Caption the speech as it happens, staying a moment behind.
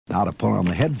Now to put on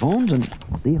the headphones and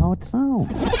see how it sounds.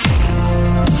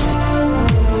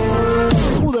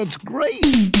 Oh, that's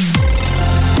great!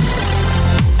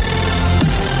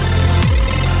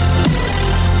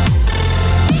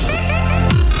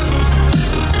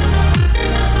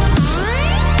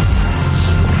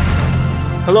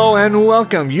 Hello and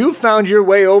welcome. You found your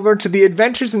way over to the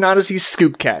Adventures in Odyssey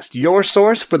ScoopCast, your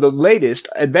source for the latest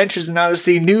Adventures in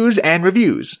Odyssey news and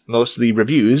reviews. Most of the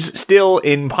reviews still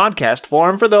in podcast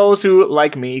form for those who,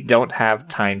 like me, don't have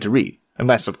time to read.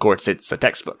 Unless, of course, it's a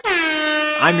textbook.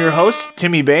 I'm your host,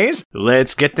 Timmy Bays.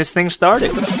 Let's get this thing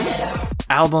started.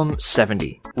 Album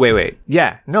 70. Wait.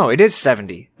 Yeah, no, it is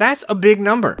 70. That's a big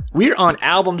number. We're on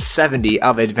album 70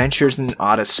 of Adventures in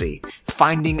Odyssey.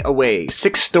 Finding a Way.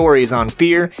 6 stories on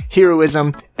fear,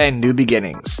 heroism, and new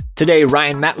beginnings. Today,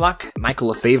 Ryan Matlock, Michael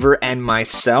Lefevre, and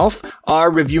myself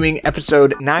are reviewing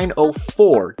episode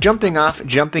 904, Jumping Off,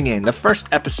 Jumping In, the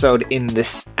first episode in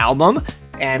this album.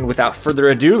 And without further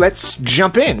ado, let's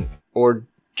jump in. Or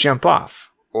jump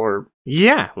off. Or,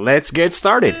 yeah, let's get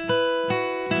started.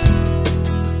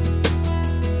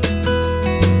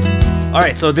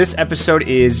 Alright, so this episode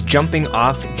is Jumping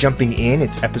Off, Jumping In.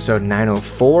 It's episode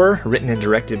 904, written and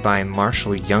directed by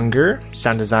Marshall Younger,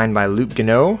 sound designed by Luke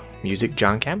Gano, music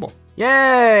John Campbell.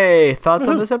 Yay! Thoughts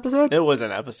on this episode? It was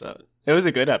an episode. It was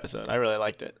a good episode. I really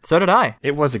liked it. So did I.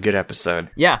 It was a good episode.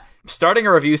 Yeah. Starting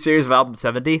a review series of Album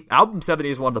 70. Album 70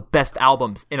 is one of the best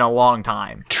albums in a long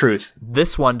time. Truth.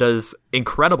 This one does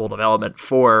incredible development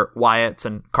for Wyatt's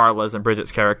and Carla's and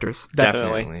Bridget's characters.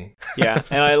 Definitely. Yeah,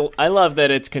 and I love that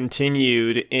it's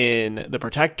continued in The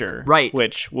Protector, right,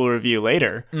 which we'll review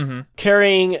later,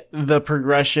 carrying the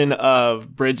progression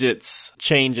of Bridget's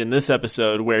change in this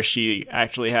episode, where she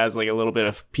actually has like a little bit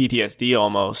of PTSD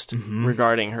almost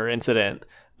regarding her incident.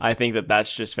 I think that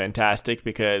that's just fantastic,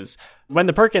 because when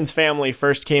the Perkins family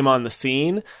first came on the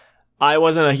scene, I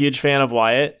wasn't a huge fan of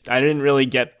Wyatt. I didn't really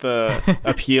get the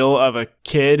appeal of a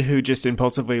kid who just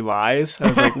impulsively lies. I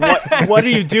was like, what are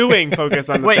you doing? Focus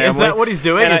on the family. Wait, is that what he's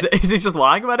doing? Is he just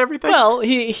lying about everything? Well,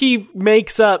 he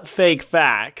makes up fake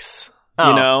facts,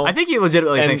 you know? I think he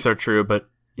legitimately thinks they're true, but,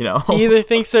 you know. He either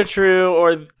thinks they're true,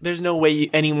 or there's no way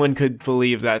anyone could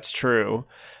believe that's true.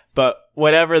 But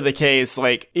whatever the case,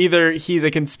 like, either he's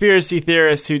a conspiracy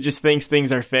theorist who just thinks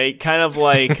things are fake, kind of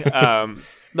like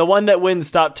the one that wouldn't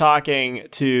stop talking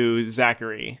to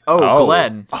Zachary. Oh,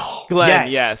 Glenn.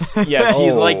 Glenn, yes.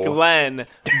 He's like Glenn,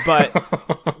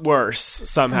 but worse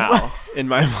somehow in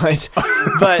my mind.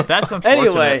 But that's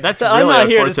unfortunate. Anyway, that's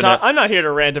really unfortunate. I'm not here to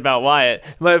rant about Wyatt.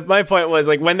 My point was,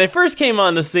 like, when they first came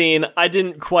on the scene, I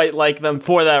didn't quite like them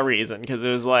for that reason, because it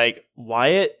was like,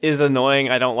 Wyatt is annoying,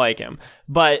 I don't like him.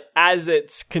 But as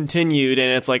it's continued,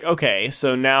 and it's like, okay,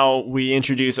 so now we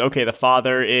introduce, okay, the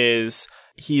father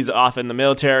he's off in the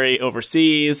military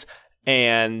overseas,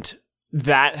 and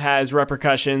that has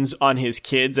repercussions on his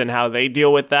kids and how they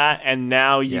deal with that. And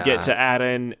now you get to add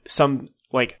in some,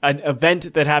 like, an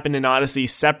event that happened in Odyssey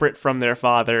separate from their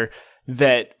father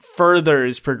that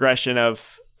furthers progression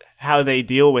of how they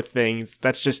deal with things.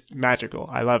 That's just magical.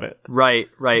 I love it. Right.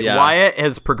 Yeah. Wyatt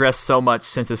has progressed so much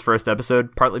since his first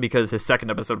episode, partly because his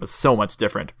second episode was so much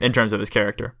different in terms of his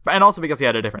character. And also because he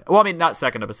had a different... Well, I mean, not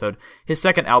second episode. His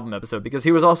second album episode, because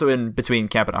he was also in between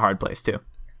Camp and a Hard Place, too.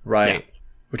 Right. Yeah.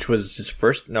 Which was his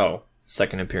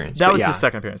second appearance. That was his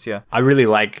second appearance, yeah. I really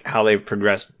like how they've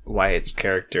progressed Wyatt's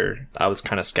character. I was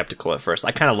kind of skeptical at first.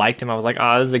 I kind of liked him. I was like,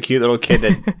 oh, this is a cute little kid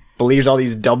that believes all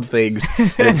these dumb things.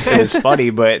 And it's funny,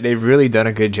 but they've really done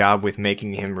a good job with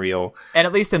making him real. And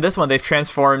at least in this one, they've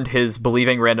transformed his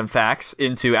believing random facts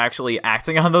into actually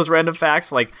acting on those random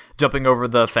facts, like jumping over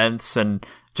the fence and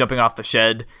jumping off the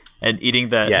shed and eating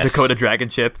the Dakota dragon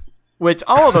chip. Which,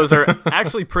 all of those are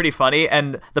actually pretty funny,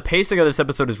 and the pacing of this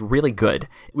episode is really good.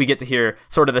 We get to hear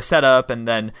sort of the setup, and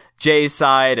then Jay's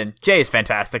side, and Jay is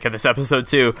fantastic in this episode,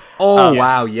 too. Oh,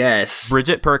 wow, yes.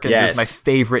 Bridget Perkins is my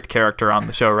favorite character on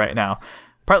the show right now.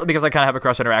 Partly because I kind of have a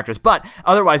crush on her actress, but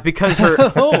otherwise because her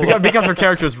because her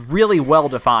character is really well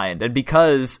defined, and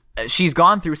because she's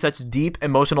gone through such deep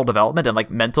emotional development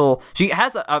and she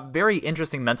has a very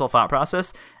interesting mental thought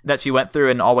process that she went through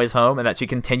in Always Home and that she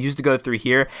continues to go through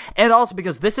here, and also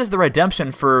because this is the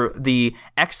redemption for the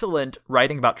excellent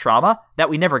writing about trauma that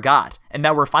we never got and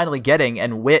that we're finally getting,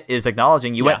 and Whit is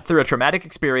acknowledging you went through a traumatic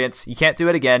experience, you can't do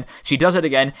it again, she does it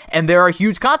again, and there are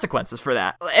huge consequences for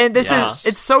that, and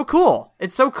it's so cool.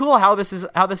 It's so cool how this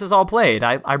is all played.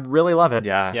 I really love it.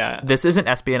 Yeah. This isn't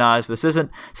espionage. This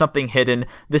isn't something hidden.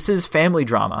 This This is family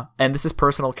drama, and this is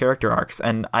personal character arcs,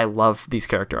 and I love these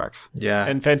character arcs. Yeah.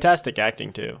 And fantastic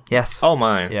acting, too. Yes. Oh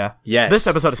my. Yeah. Yes. This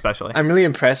episode especially. I'm really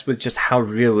impressed with just how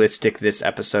realistic this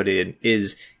episode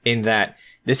is in that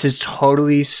this is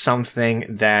totally something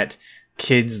that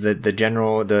kids,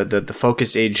 the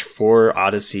focus age for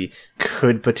Odyssey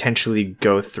could potentially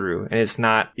go through. And it's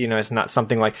not, it's not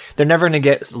something like they're never going to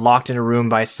get locked in a room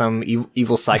by some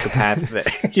evil psychopath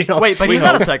that, Wait, but he's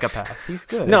not a psychopath. He's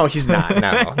good. No, he's not.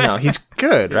 No, he's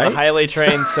good, right? A highly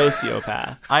trained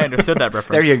sociopath. I understood that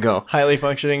reference. There you go. Highly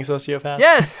functioning sociopath.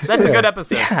 Yes, that's a good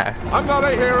episode. Yeah. I'm not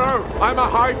a hero. I'm a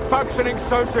high-functioning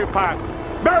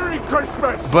sociopath. Merry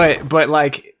Christmas! But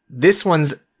like, this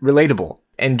one's relatable.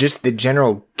 And just the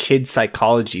general kid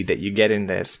psychology that you get in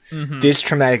this. This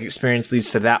traumatic experience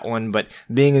leads to that one, but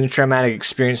being in a traumatic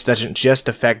experience doesn't just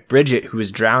affect Bridget, who is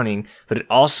drowning, but it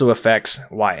also affects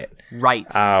Wyatt. Right.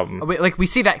 We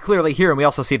see that clearly here, and we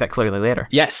also see that clearly later.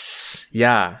 Yes.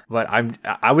 Yeah. But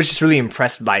I was just really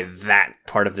impressed by that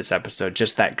part of this episode.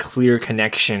 Just that clear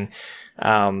connection,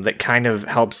 that kind of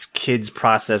helps kids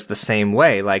process the same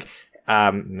way. Like,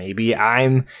 maybe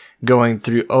I'm going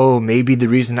through, maybe the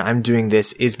reason I'm doing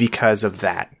this is because of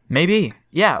that. Maybe.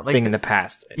 Yeah. Thing in the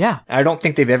past. Yeah. I don't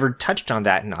think they've ever touched on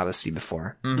that in Odyssey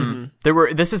before.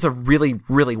 This is a really,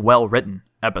 really well written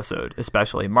episode,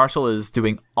 especially. Marshall is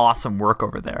doing awesome work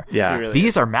over there. Yeah. Really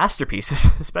These are masterpieces,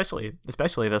 especially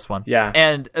this one. Yeah.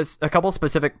 And as a couple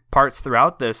specific parts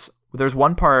throughout this, there's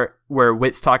one part where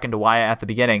Whit's talking to Wyatt at the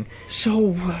beginning.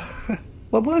 So,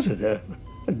 what was it?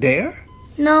 A dare?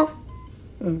 No,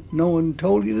 No one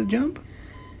told you to jump?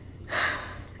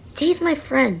 Jay's my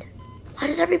friend. Why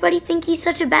does everybody think he's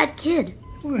such a bad kid?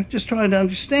 We're just trying to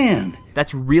understand.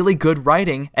 That's really good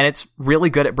writing, and it's really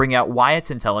good at bringing out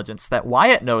Wyatt's intelligence, that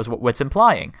Wyatt knows what Whit's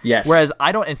implying. Yes. Whereas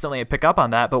I don't instantly pick up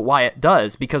on that, but Wyatt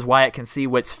does, because Wyatt can see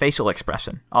Whit's facial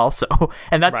expression also.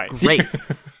 And that's Right. great.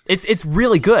 It's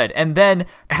really good. And then,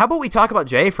 how about we talk about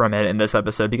Jay for a minute in this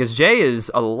episode, because Jay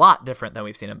is a lot different than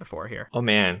we've seen him before here. Oh,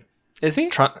 man. Is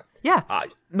he? Yeah.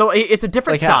 No, it's a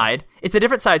different side. It's a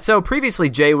different side. So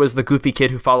previously, Jay was the goofy kid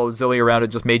who followed Zoe around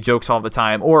and just made jokes all the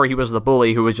time, or he was the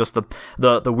bully who was just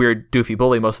the weird, doofy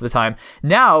bully most of the time.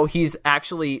 Now he's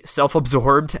actually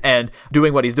self-absorbed and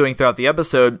doing what he's doing throughout the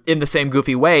episode in the same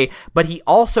goofy way, but he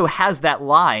also has that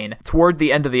line toward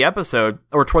the end of the episode,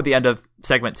 or toward the end of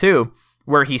segment 2,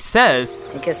 where he says,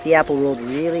 I guess the apple rolled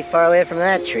really far away from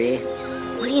that tree.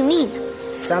 What do you mean?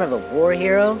 Son of a war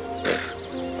hero? Pfft.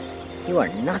 You are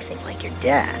nothing like your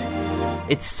dad.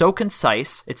 it's so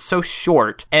concise, it's so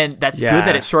short, and that's good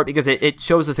that it's short because it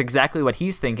shows us exactly what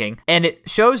he's thinking. And it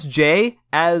shows Jay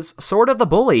as sort of the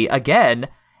bully again,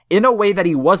 in a way that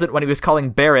he wasn't when he was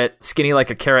calling Barrett skinny like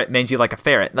a carrot, mangy like a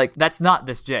ferret. Like, that's not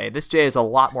this Jay. This Jay is a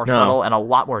lot more subtle and a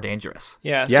lot more dangerous.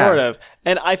 Yeah, sort of.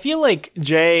 And I feel like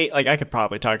Jay, like, I could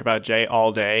probably talk about Jay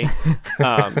all day,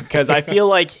 because I feel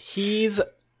like he's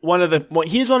one of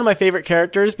my favorite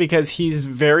characters because he's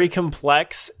very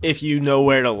complex if you know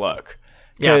where to look.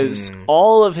 Because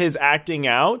all of his acting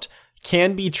out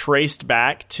can be traced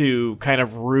back to kind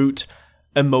of root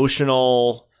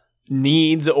emotional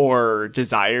needs or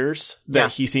desires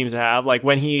that he seems to have. Like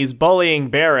when he's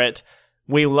bullying Barrett,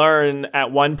 we learn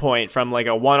at one point from like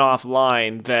a one-off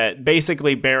line that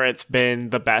basically Barrett's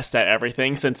been the best at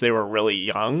everything since they were really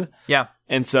young. Yeah.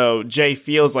 And so Jay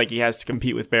feels like he has to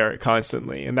compete with Barrett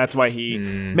constantly. And that's why he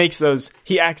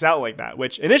he acts out like that,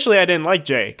 which initially I didn't like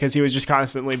Jay because he was just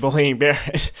constantly bullying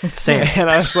Barrett. Same. And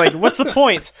I was like, what's the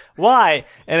point? Why?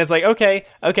 And it's like,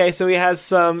 okay, so he has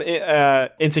some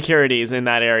insecurities in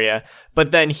that area.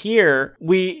 But then here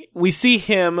we see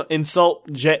him insult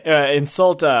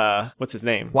what's his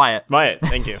name? Wyatt,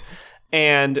 thank you.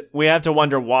 And we have to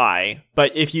wonder why.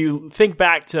 But if you think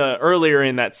back to earlier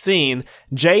in that scene,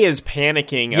 Jay is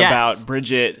panicking about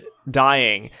Bridget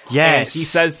dying. Yes. And he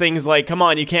says things like, come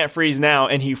on, you can't freeze now.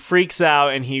 And he freaks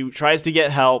out and he tries to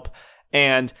get help.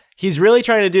 And he's really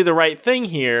trying to do the right thing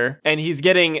here. And he's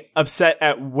getting upset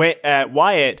at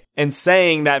Wyatt and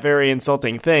saying that very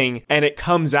insulting thing. And it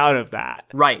comes out of that.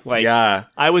 Right. Like,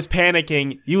 I was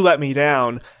panicking. You let me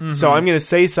down. So I'm going to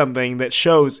say something that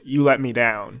shows you let me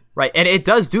down. Right. And it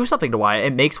does do something to Wyatt.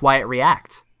 It makes Wyatt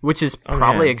react, which is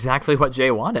probably exactly what Jay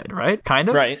wanted, right? Kind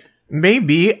of. Right.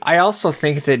 Maybe. I also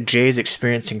think that Jay's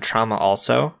experiencing trauma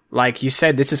also. Like you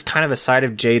said, this is kind of a side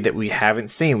of Jay that we haven't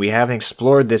seen. We haven't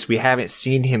explored this. We haven't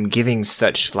seen him giving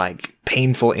such, like,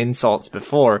 painful insults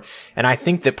before. And I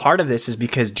think that part of this is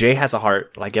because Jay has a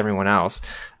heart like everyone else.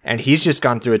 And he's just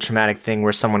gone through a traumatic thing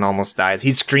where someone almost dies.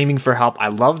 He's screaming for help. I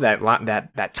love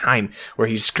that time where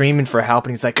he's screaming for help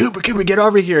and he's like, Cooper, can we get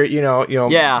over here?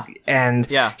 Yeah. And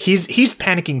he's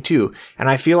panicking too. And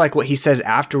I feel like what he says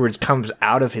afterwards comes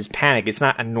out of his panic. It's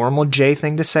not a normal Jay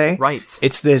thing to say. Right.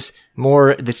 It's this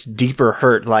deeper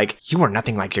hurt, like, you are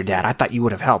nothing like your dad. I thought you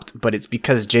would have helped. But it's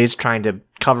because Jay's trying to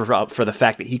cover up for the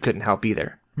fact that he couldn't help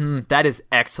either. That is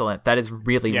excellent. That is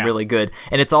really, really good.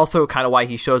 And it's also kind of why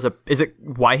he shows up. Is it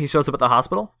why he shows up at the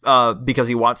hospital? Because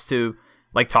he wants to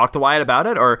like talk to Wyatt about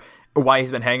it, or why he's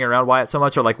been hanging around Wyatt so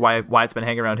much, or like why Wyatt's been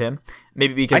hanging around him?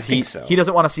 Maybe because he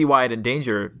doesn't want to see Wyatt in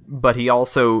danger, but he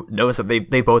also knows that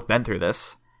they both been through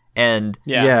this. And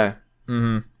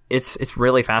it's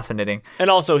really fascinating. And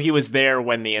also, he was there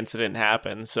when the incident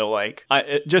happened, so like,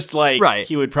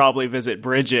 he would probably visit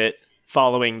Bridget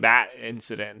following that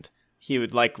incident. He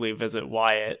would likely visit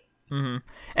Wyatt. Mm-hmm.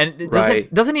 And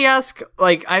doesn't he ask,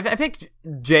 like, I think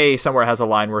Jay somewhere has a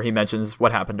line where he mentions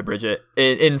what happened to Bridget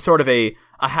in sort of a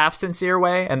half sincere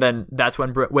way, and then that's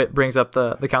when Whit brings up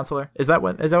the counselor. Is that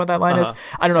what that line is?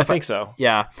 I don't know. I think so.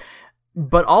 Yeah.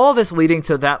 But all of this leading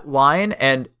to that line,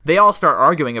 and they all start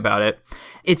arguing about it.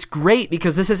 It's great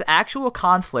because this is actual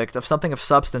conflict of something of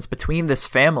substance between this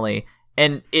family.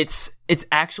 And it's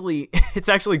actually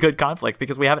good conflict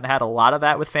because we haven't had a lot of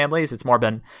that with families. It's more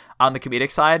been on the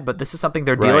comedic side, but this is something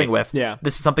they're dealing with. Yeah.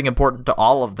 This is something important to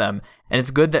all of them. And it's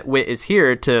good that Whit is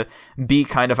here to be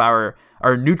kind of our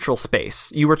neutral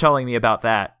space. You were telling me about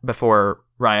that before,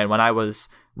 Ryan, when I was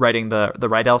writing the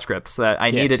Rydell scripts, that I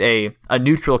needed a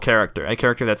neutral character, a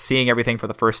character that's seeing everything for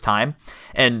the first time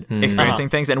and experiencing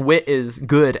things. And Whit is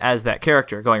good as that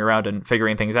character, going around and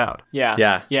figuring things out.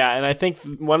 Yeah. And I think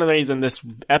one of the reasons this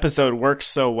episode works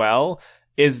so well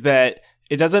is that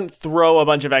it doesn't throw a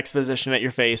bunch of exposition at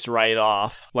your face right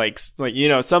off. Like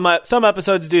some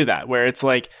episodes do that, where it's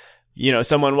like,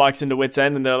 someone walks into Wit's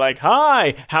End and they're like,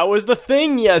 hi, how was the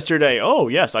thing yesterday? Oh,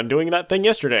 yes, I'm doing that thing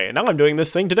yesterday. And now I'm doing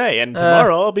this thing today. And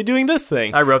tomorrow I'll be doing this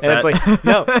thing. I wrote that. And it's like,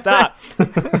 no, stop.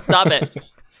 Stop it.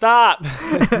 Stop.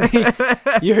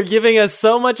 You're giving us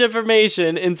so much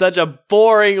information in such a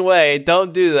boring way.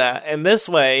 Don't do that. And this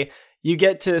way, you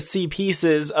get to see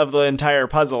pieces of the entire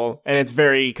puzzle. And it's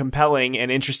very compelling and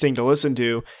interesting to listen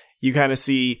to. You kind of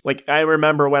see, like, I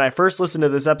remember when I first listened to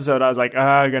this episode, I was like,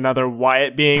 another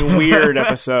Wyatt being weird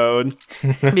episode.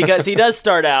 Because he does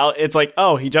start out, it's like,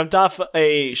 oh, he jumped off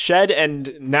a shed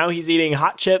and now he's eating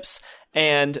hot chips.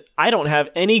 And I don't have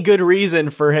any good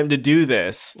reason for him to do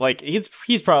this. Like, he's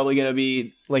probably going to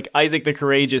be like Isaac the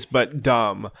Courageous, but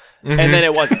dumb. Mm-hmm. And then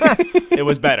it wasn't. It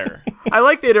was better. I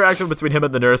like the interaction between him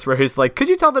and the nurse where he's like, could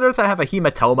you tell the nurse I have a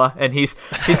hematoma? And he's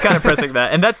kind of pressing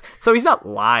that. And so he's not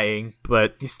lying,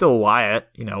 but he's still Wyatt,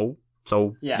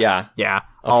 So yeah.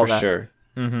 All for that. sure.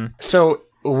 Mm-hmm. So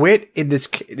Whit in this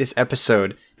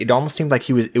episode, it almost seemed like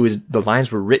the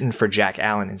lines were written for Jack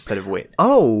Allen instead of Whit.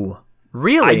 Oh,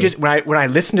 really? When I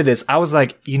listened to this, I was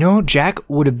like, Jack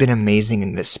would have been amazing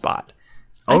in this spot.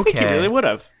 I think he really would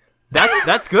have.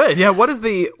 That's good. Yeah. What is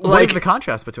the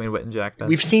contrast between Whit and Jack then?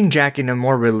 We've seen Jack in a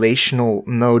more relational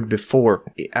mode before.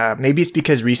 Maybe it's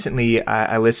because recently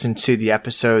I listened to the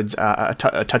episodes A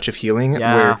Touch of Healing,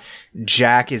 where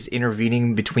Jack is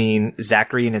intervening between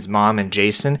Zachary and his mom and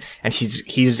Jason, and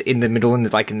he's in the middle in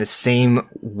the same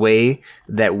way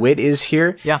that Whit is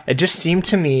here. Yeah. It just seemed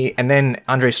to me, and then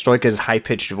Andrei Stoika's high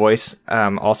pitched voice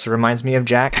also reminds me of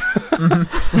Jack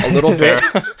a little bit.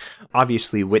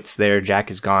 Obviously, Whit's there. Jack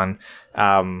is gone.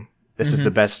 This is the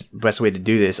best way to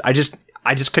do this. I just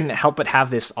couldn't help but have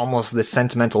this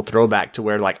sentimental throwback to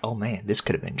where, like, oh man, this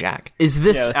could have been Jack. Is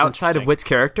this outside of Whit's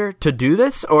character to do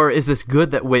this, or is this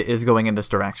good that Whit is going in this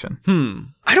direction?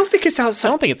 I don't think it's outside.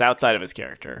 I don't think it's outside of his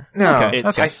character. No,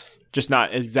 it's just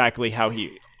not exactly how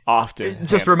he often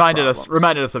just reminded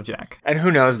us of Jack. And who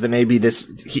knows that maybe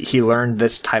he learned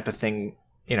this type of thing,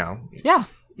 from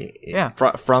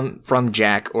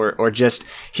Jack, or just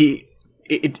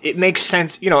it makes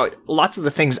sense. Lots of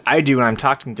the things I do when I'm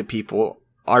talking to people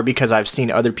are because I've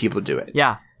seen other people do it.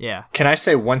 Yeah. Can I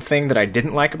say one thing that I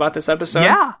didn't like about this episode?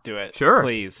 Yeah. Do it. Sure.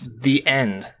 Please. The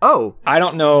end. Oh. I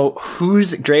don't know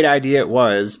whose great idea it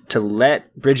was to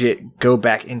let Bridget go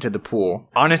back into the pool.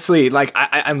 Honestly, like,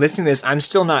 I'm listening to this, I'm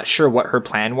still not sure what her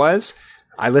plan was.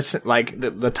 I listened, like,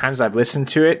 the times I've listened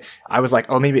to it, I was like,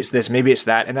 oh, maybe it's this, maybe it's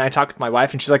that. And then I talked with my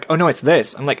wife and she's like, oh no, it's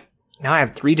this. I'm like, now I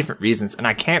have 3 different reasons and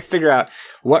I can't figure out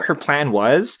what her plan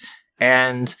was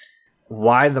and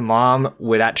why the mom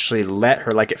would actually let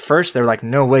her. Like, at first they were like,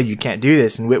 no way, you can't do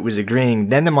this. And Whit was agreeing.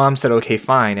 Then the mom said, okay,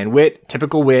 fine. And Whit,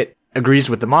 typical Whit, agrees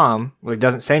with the mom, like,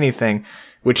 doesn't say anything,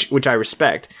 which I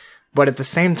respect. But at the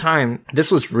same time,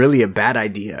 this was really a bad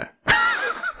idea.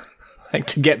 like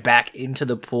to get back into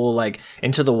the pool, like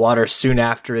into the water soon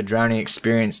after a drowning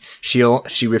experience.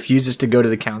 She refuses to go to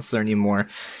the counselor anymore.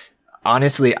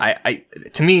 Honestly, I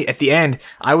to me at the end,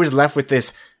 I was left with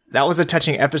this. That was a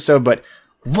touching episode, but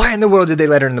why in the world did they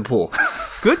let her in the pool?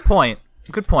 Good point.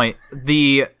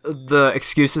 The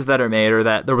excuses that are made are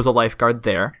that there was a lifeguard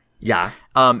there. Yeah.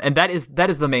 And that is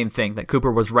the main thing, that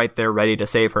Cooper was right there ready to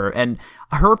save her. And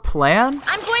her plan?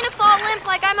 I'm going to fall limp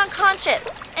like I'm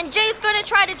unconscious, and Jay's going to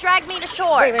try to drag me to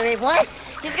shore. Wait, what?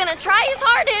 He's going to try his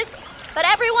hardest, but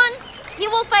everyone, he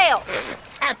will fail.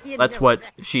 That's what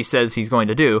she says he's going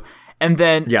to do. And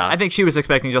then I think she was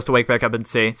expecting just to wake back up and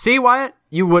say, see, Wyatt,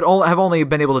 you would have only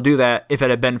been able to do that if it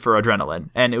had been for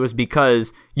adrenaline. And it was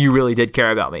because you really did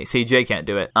care about me. See, Jay can't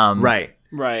do it.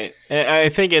 Right. And I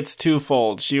think it's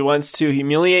twofold. She wants to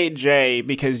humiliate Jay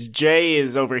because Jay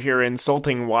is over here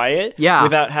insulting Wyatt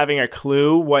without having a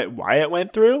clue what Wyatt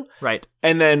went through. Right.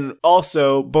 And then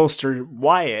also bolster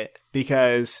Wyatt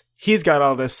because he's got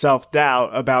all this self-doubt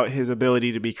about his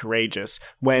ability to be courageous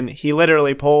when he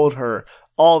literally pulled her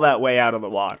all that way out of the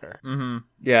water. Mm-hmm.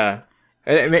 Yeah.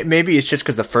 Maybe it's just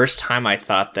because the first time I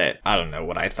thought that, I don't know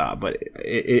what I thought, but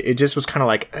it just was kind of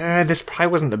like, this probably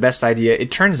wasn't the best idea.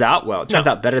 It turns out well. It turns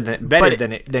out better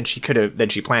than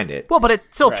she planned it. Well, but it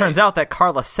still turns out that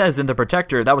Carla says in The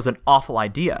Protector that was an awful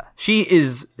idea. She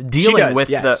is dealing with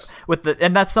the,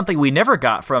 and that's something we never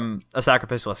got from A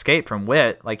Sacrificial Escape from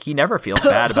Whit. Like, he never feels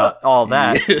bad about all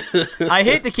that. I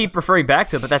hate to keep referring back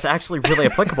to it, but that's actually really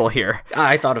applicable here.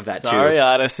 I thought of that too. Sorry,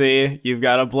 Odyssey, you've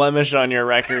got a blemish on your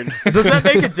record. Does that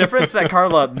make a difference that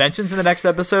Carla mentions in the next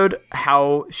episode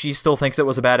how she still thinks it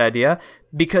was a bad idea?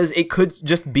 Because it could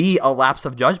just be a lapse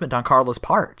of judgment on Carla's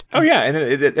part. Oh yeah, and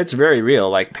it's very real.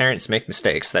 Like, parents make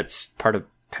mistakes. That's part of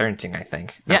parenting, I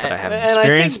think. Not that I haven't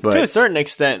experienced, but to a certain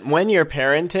extent, when you're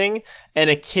parenting and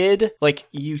a kid, like,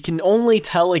 you can only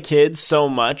tell a kid so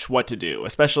much what to do,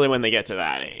 especially when they get to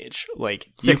that age. Like,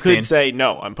 16. You could say,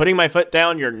 no, I'm putting my foot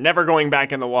down, you're never going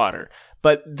back in the water.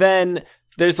 But then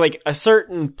there's like a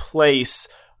certain place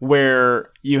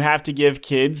where you have to give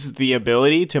kids the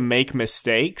ability to make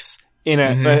mistakes in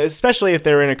especially if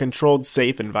they're in a controlled,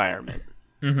 safe environment.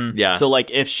 Mm-hmm. Yeah. So like,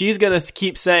 if she's going to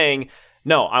keep saying,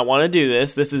 no, I want to do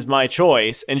this, this is my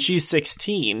choice, and she's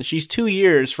 16, she's 2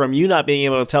 years from you not being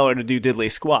able to tell her to do diddly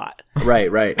squat.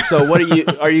 Right. So what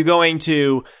are you going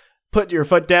to put your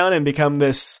foot down and become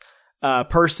this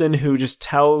person who just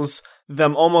tells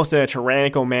them almost in a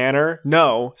tyrannical manner,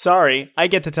 no, sorry, I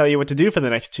get to tell you what to do for the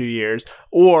next 2 years?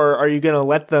 Or are you going to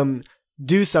let them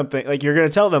do something? Like, you're going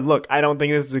to tell them, look, I don't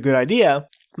think this is a good idea,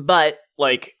 but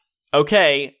like,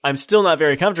 okay, I'm still not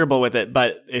very comfortable with it,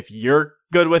 but if you're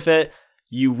good with it,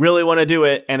 you really want to do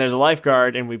it, and there's a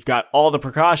lifeguard, and we've got all the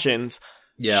precautions,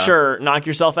 sure, knock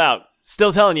yourself out.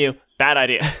 Still telling you, bad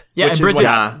idea. Yeah, and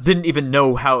Bridget didn't even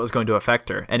know how it was going to affect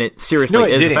her, and it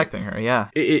seriously is affecting her, yeah.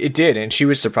 It did, and she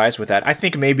was surprised with that. I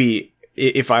think maybe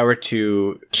if I were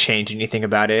to change anything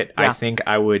about it, I think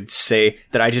I would say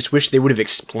that I just wish they would have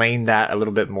explained that a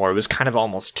little bit more. It was kind of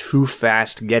almost too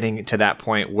fast getting to that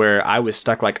point where I was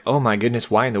stuck like, oh my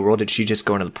goodness, why in the world did she just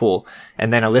go into the pool?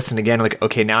 And then I listened again, like,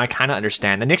 okay, now I kind of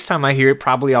understand. The next time I hear it,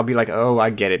 probably I'll be like, oh, I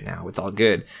get it now. It's all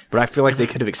good. But I feel like they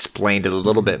could have explained it a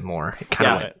little bit more. It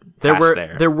kind of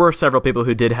There were several people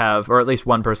who did have, or at least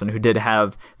one person who did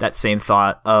have that same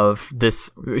thought of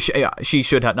this. She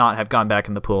should not have gone back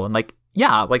in the pool, and like,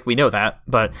 yeah, like, we know that,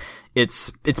 but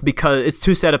it's because it's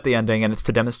to set up the ending, and it's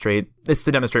to demonstrate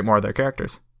more of their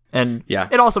characters, and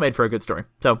it also made for a good story.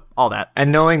 So all that,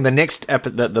 and knowing the next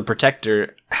the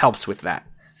Protector helps with that.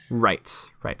 Right.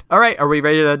 All right, are we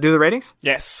ready to do the ratings?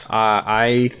 Yes.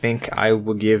 I think I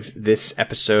will give this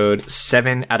episode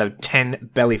 7 out of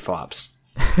 10 belly flops.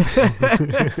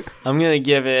 I'm gonna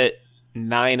give it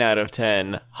 9 out of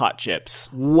 10 hot chips.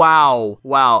 Wow.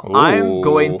 Ooh. I'm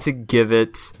going to give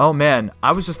it... Oh, man.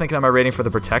 I was just thinking of my rating for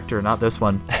The Protector, not this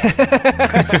one. They're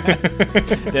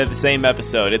the same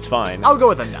episode. It's fine. I'll go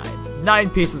with a 9. 9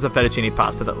 pieces of fettuccine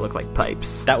pasta that look like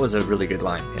pipes. That was a really good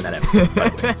line in that episode, by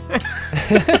the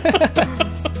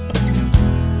way.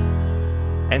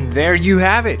 And there you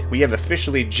have it. We have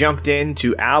officially jumped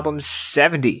into album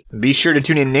 70. Be sure to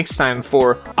tune in next time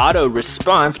for Auto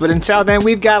Response, but until then,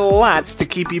 we've got lots to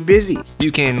keep you busy. You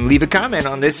can leave a comment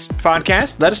on this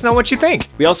podcast. Let us know what you think.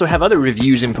 We also have other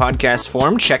reviews in podcast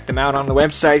form. Check them out on the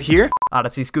website here.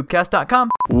 OdysseyScoopCast.com.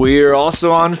 We're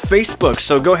also on Facebook,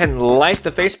 so go ahead and like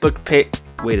the Facebook page.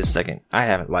 Wait a second. I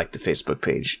haven't liked the Facebook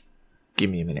page. Give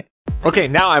me a minute. Okay,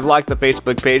 now I've liked the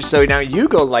Facebook page, so now you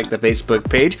go like the Facebook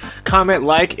page. Comment,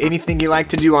 like, anything you like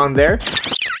to do on there.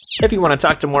 If you want to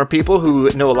talk to more people who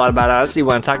know a lot about Odyssey,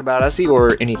 want to talk about Odyssey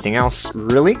or anything else,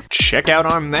 really, check out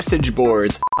our message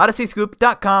boards.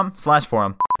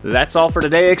 OdysseyScoop.com/forum. That's all for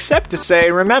today, except to say,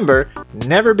 remember,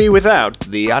 never be without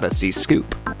the Odyssey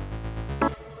Scoop.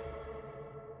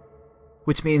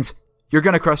 Which means, you're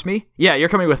gonna crush me? Yeah, you're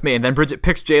coming with me. And then Bridget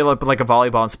picks Jayla up like a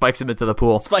volleyball and spikes him into the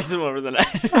pool. Spikes him over the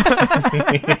net.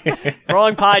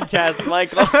 Wrong podcast,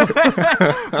 Michael.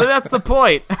 But that's the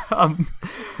point.